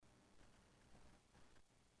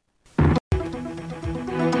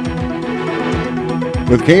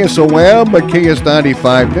With KSOM,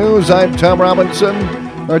 KS95 News, I'm Tom Robinson.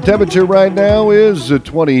 Our temperature right now is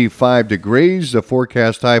 25 degrees. The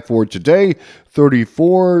forecast high for today,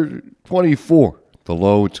 24. The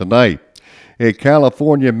low tonight. A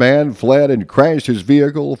California man fled and crashed his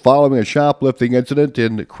vehicle following a shoplifting incident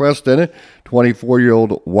in Creston.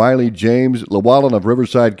 24-year-old Wiley James Llewellyn of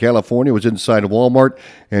Riverside, California, was inside a Walmart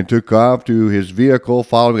and took off to his vehicle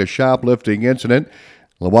following a shoplifting incident.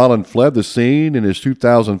 Llewellyn fled the scene in his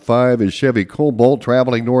 2005 Chevy Cobalt,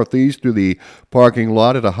 traveling northeast through the parking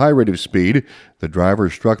lot at a high rate of speed. The driver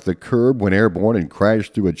struck the curb when airborne and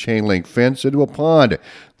crashed through a chain-link fence into a pond.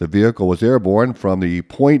 The vehicle was airborne from the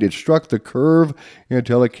point it struck the curve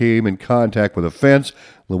until it came in contact with a fence.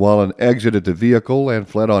 Llewellyn exited the vehicle and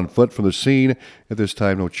fled on foot from the scene. At this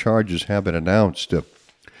time, no charges have been announced.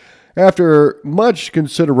 After much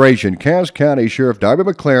consideration, Cass County Sheriff Darby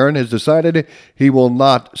McLaren has decided he will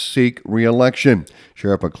not seek re-election.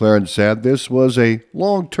 Sheriff McLaren said this was a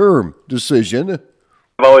long-term decision.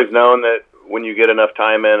 I've always known that when you get enough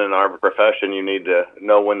time in our profession, you need to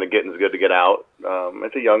know when the getting's good to get out.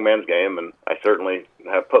 It's a young man's game, and I certainly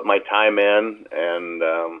have put my time in, and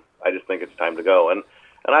I just think it's time to go. And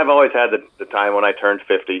I've always had the time when I turned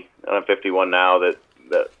 50, and I'm 51 now, that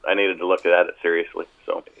I needed to look at it seriously.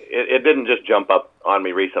 So it didn't just jump up on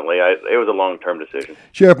me recently. It was a long-term decision.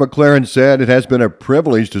 Sheriff McLaren said it has been a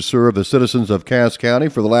privilege to serve the citizens of Cass County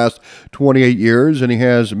for the last 28 years, and he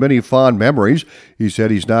has many fond memories. He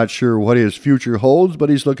said he's not sure what his future holds, but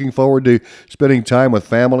he's looking forward to spending time with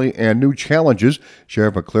family and new challenges.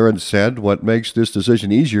 Sheriff McLaren said what makes this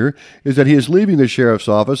decision easier is that he is leaving the sheriff's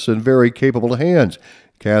office in very capable hands.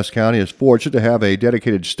 Cass County is fortunate to have a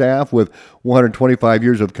dedicated staff with 125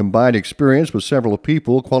 years of combined experience, with several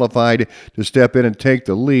people qualified to step in and take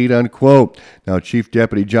the lead, unquote. Now, Chief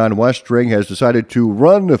Deputy John Westring has decided to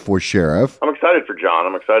run for sheriff. I'm excited for John.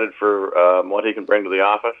 I'm excited for what he can bring to the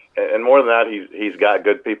office. And more than that, he's got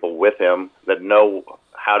good people with him that know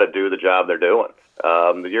how to do the job they're doing.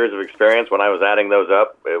 The years of experience, when I was adding those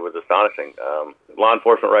up, it was astonishing. Law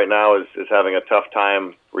enforcement right now is having a tough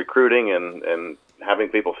time recruiting and having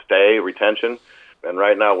people stay, retention. And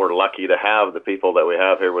right now we're lucky to have the people that we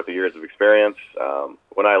have here with the years of experience.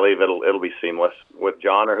 When I leave, it'll be seamless with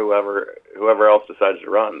John or whoever else decides to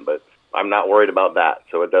run. But I'm not worried about that,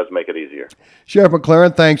 so it does make it easier. Sheriff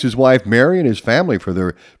McLaren thanks his wife Mary and his family for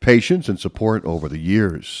their patience and support over the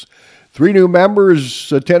years. 3 new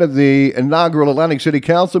members attended the inaugural Atlantic City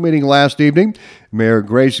Council meeting last evening. Mayor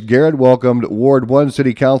Grace Garrett welcomed Ward 1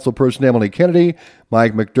 City Council person Emily Kennedy,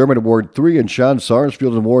 Mike McDermott in Ward 3, and Sean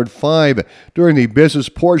Sarsfield in Ward 5. During the business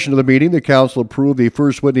portion of the meeting, the council approved the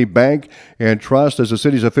First Whitney Bank and Trust as the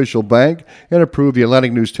city's official bank and approved the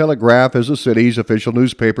Atlantic News-Telegraph as the city's official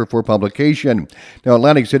newspaper for publication. Now,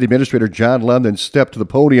 Atlantic City Administrator John London stepped to the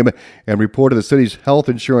podium and reported the city's health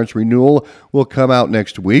insurance renewal will come out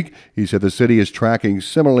next week. He said the city is tracking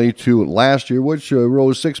similarly to last year, which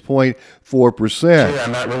rose 6.4%.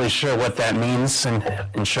 I'm not really sure what that means in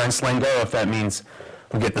insurance lingo, if that means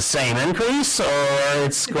we'll get the same increase or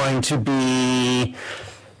it's going to be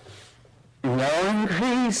no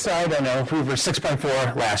increase. I don't know. We were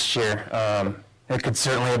 6.4 last year. It could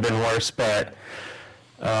certainly have been worse, but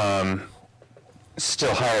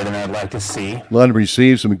still higher than I'd like to see. Lund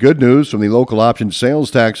received some good news from the local option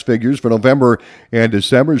sales tax figures for November and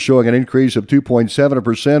December, showing an increase of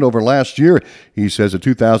 2.7% over last year. He says the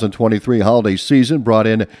 2023 holiday season brought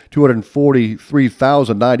in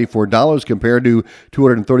 $243,094 compared to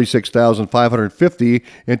 $236,550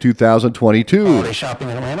 in 2022. Holiday shopping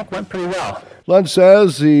in Atlantic went pretty well. Lund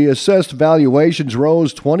says the assessed valuations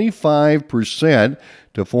rose 25%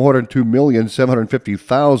 to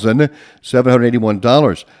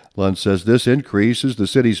 $402,750,781. Lund says this increases the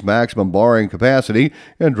city's maximum borrowing capacity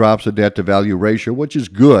and drops the debt-to-value ratio, which is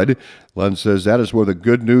good. Lund says that is where the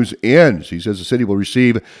good news ends. He says the city will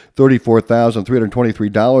receive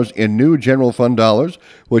 $34,323 in new general fund dollars,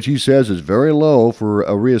 which he says is very low for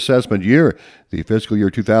a reassessment year. The fiscal year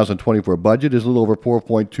 2024 budget is a little over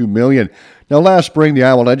 $4.2 million. Now, last spring, the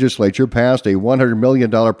Iowa legislature passed a $100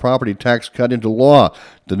 million property tax cut into law.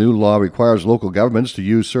 The new law requires local governments to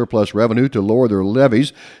use surplus revenue to lower their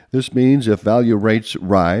levies. This means if value rates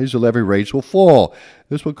rise, the levy rates will fall.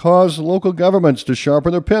 This will cause local governments to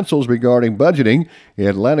sharpen their pencils regarding budgeting.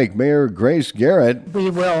 Atlantic Mayor Grace Garrett. We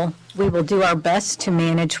will do our best to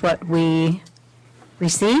manage what we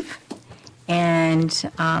receive,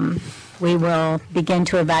 and we will begin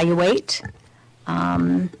to evaluate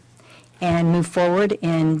and move forward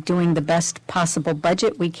in doing the best possible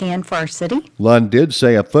budget we can for our city. Lund did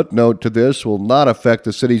say a footnote to this will not affect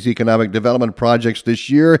the city's economic development projects this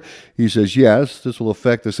year. He says, yes, this will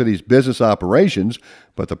affect the city's business operations,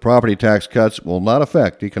 but the property tax cuts will not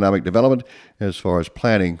affect economic development as far as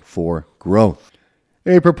planning for growth.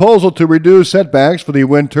 A proposal to reduce setbacks for the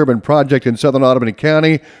wind turbine project in southern Ottoman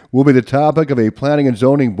County will be the topic of a Planning and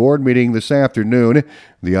Zoning Board meeting this afternoon.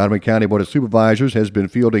 The Ottoman County Board of Supervisors has been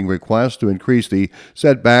fielding requests to increase the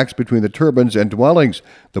setbacks between the turbines and dwellings.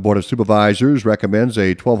 The Board of Supervisors recommends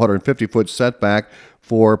a 1,250-foot setback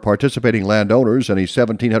for participating landowners and a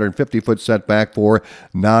 1,750-foot setback for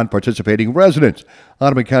non-participating residents.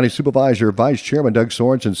 Ottoman County Supervisor Vice Chairman Doug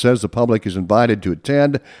Sorensen says the public is invited to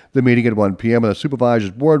attend the meeting at 1 p.m. in the Supervisors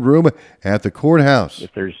Boardroom at the courthouse.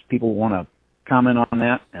 If there's people who want to comment on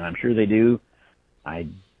that, and I'm sure they do, I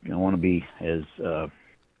want to be as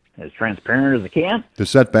transparent as I can. The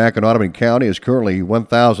setback in Ottoman County is currently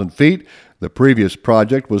 1,000 feet. The previous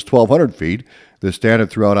project was 1,200 feet, the standard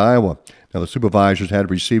throughout Iowa. Now, the supervisors had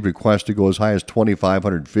received requests to go as high as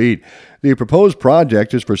 2,500 feet. The proposed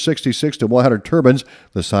project is for 66 to 100 turbines.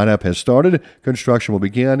 The sign-up has started. Construction will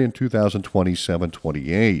begin in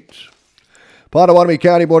 2027-28. Pottawatomie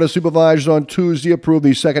County Board of Supervisors on Tuesday approved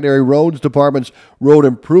the Secondary Roads Department's road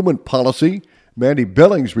improvement policy. Mandy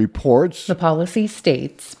Billings reports. The policy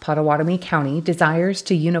states Pottawatomie County desires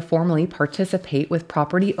to uniformly participate with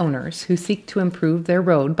property owners who seek to improve their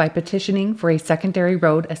road by petitioning for a secondary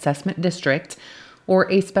road assessment district or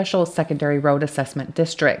a special secondary road assessment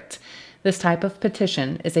district. This type of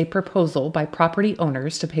petition is a proposal by property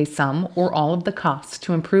owners to pay some or all of the costs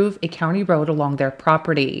to improve a county road along their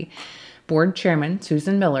property. Board Chairman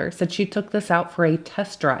Susan Miller said she took this out for a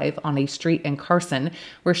test drive on a street in Carson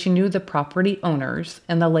where she knew the property owners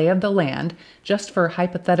and the lay of the land just for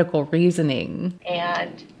hypothetical reasoning.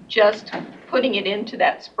 And just putting it into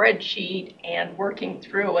that spreadsheet and working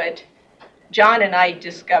through it, John and I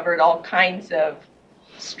discovered all kinds of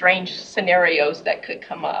strange scenarios that could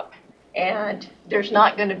come up. And there's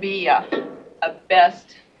not going to be a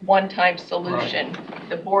best one-time solution. Right.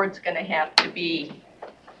 The board's going to have to be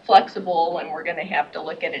flexible, and we're going to have to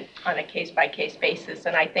look at it on a case-by-case basis.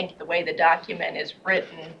 And I think the way the document is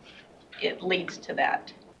written, it leads to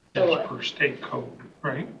that. That's per state code,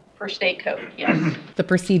 right? Per state code, yes. The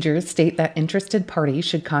procedures state that interested parties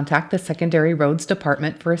should contact the Secondary Roads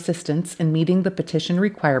Department for assistance in meeting the petition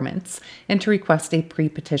requirements and to request a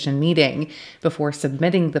pre-petition meeting. Before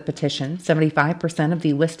submitting the petition, 75% of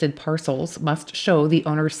the listed parcels must show the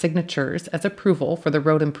owner's signatures as approval for the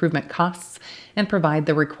road improvement costs and provide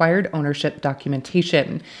the required ownership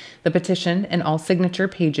documentation. The petition and all signature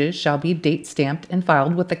pages shall be date stamped and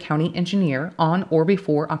filed with the county engineer on or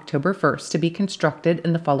before October 1st to be constructed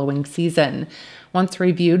in the following season. Once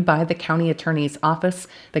reviewed by the county attorney's office,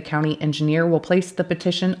 the county engineer will place the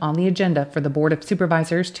petition on the agenda for the Board of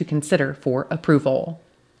Supervisors to consider for approval.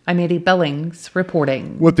 I'm Mandy Billings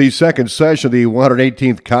reporting. With the second session of the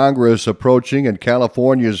 118th Congress approaching and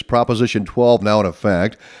California's Proposition 12 now in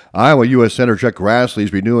effect, Iowa U.S. Senator Chuck Grassley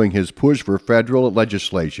is renewing his push for federal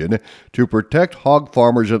legislation to protect hog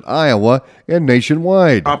farmers in Iowa and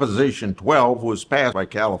nationwide. Proposition 12 was passed by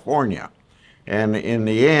California, and in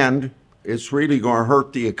the end, it's really going to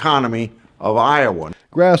hurt the economy of Iowa.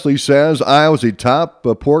 Grassley says Iowa is the top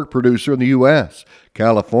pork producer in the U.S.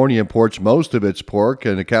 California imports most of its pork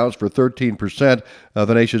and accounts for 13% of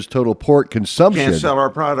the nation's total pork consumption. We can't sell our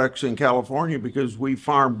products in California because we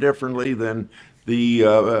farm differently than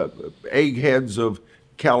the eggheads of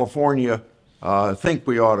California think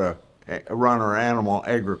we ought to run our animal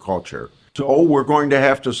agriculture. So we're going to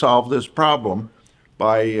have to solve this problem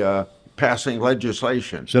by passing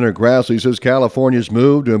legislation. Senator Grassley says California's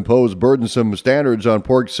move to impose burdensome standards on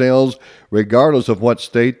pork sales, regardless of what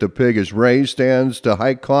state the pig is raised, stands to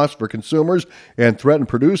hike costs for consumers and threaten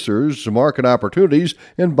producers' market opportunities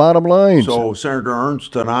and bottom lines. So Senator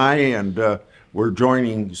Ernst and I, and we're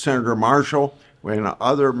joining Senator Marshall and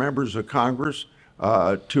other members of Congress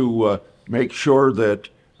to make sure that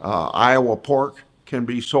Iowa pork can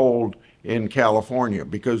be sold in California,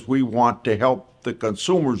 because we want to help the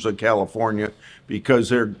consumers of California, because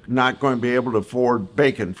they're not going to be able to afford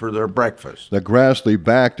bacon for their breakfast. The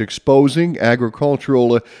Grassley-backed Exposing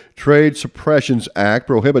Agricultural Trade Suppressions Act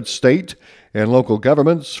prohibits state and local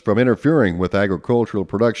governments from interfering with agricultural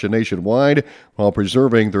production nationwide while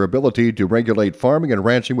preserving their ability to regulate farming and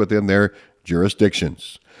ranching within their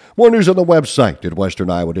jurisdictions. More news on the website at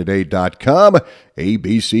westerniowatoday.com.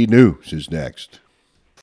 ABC News is next.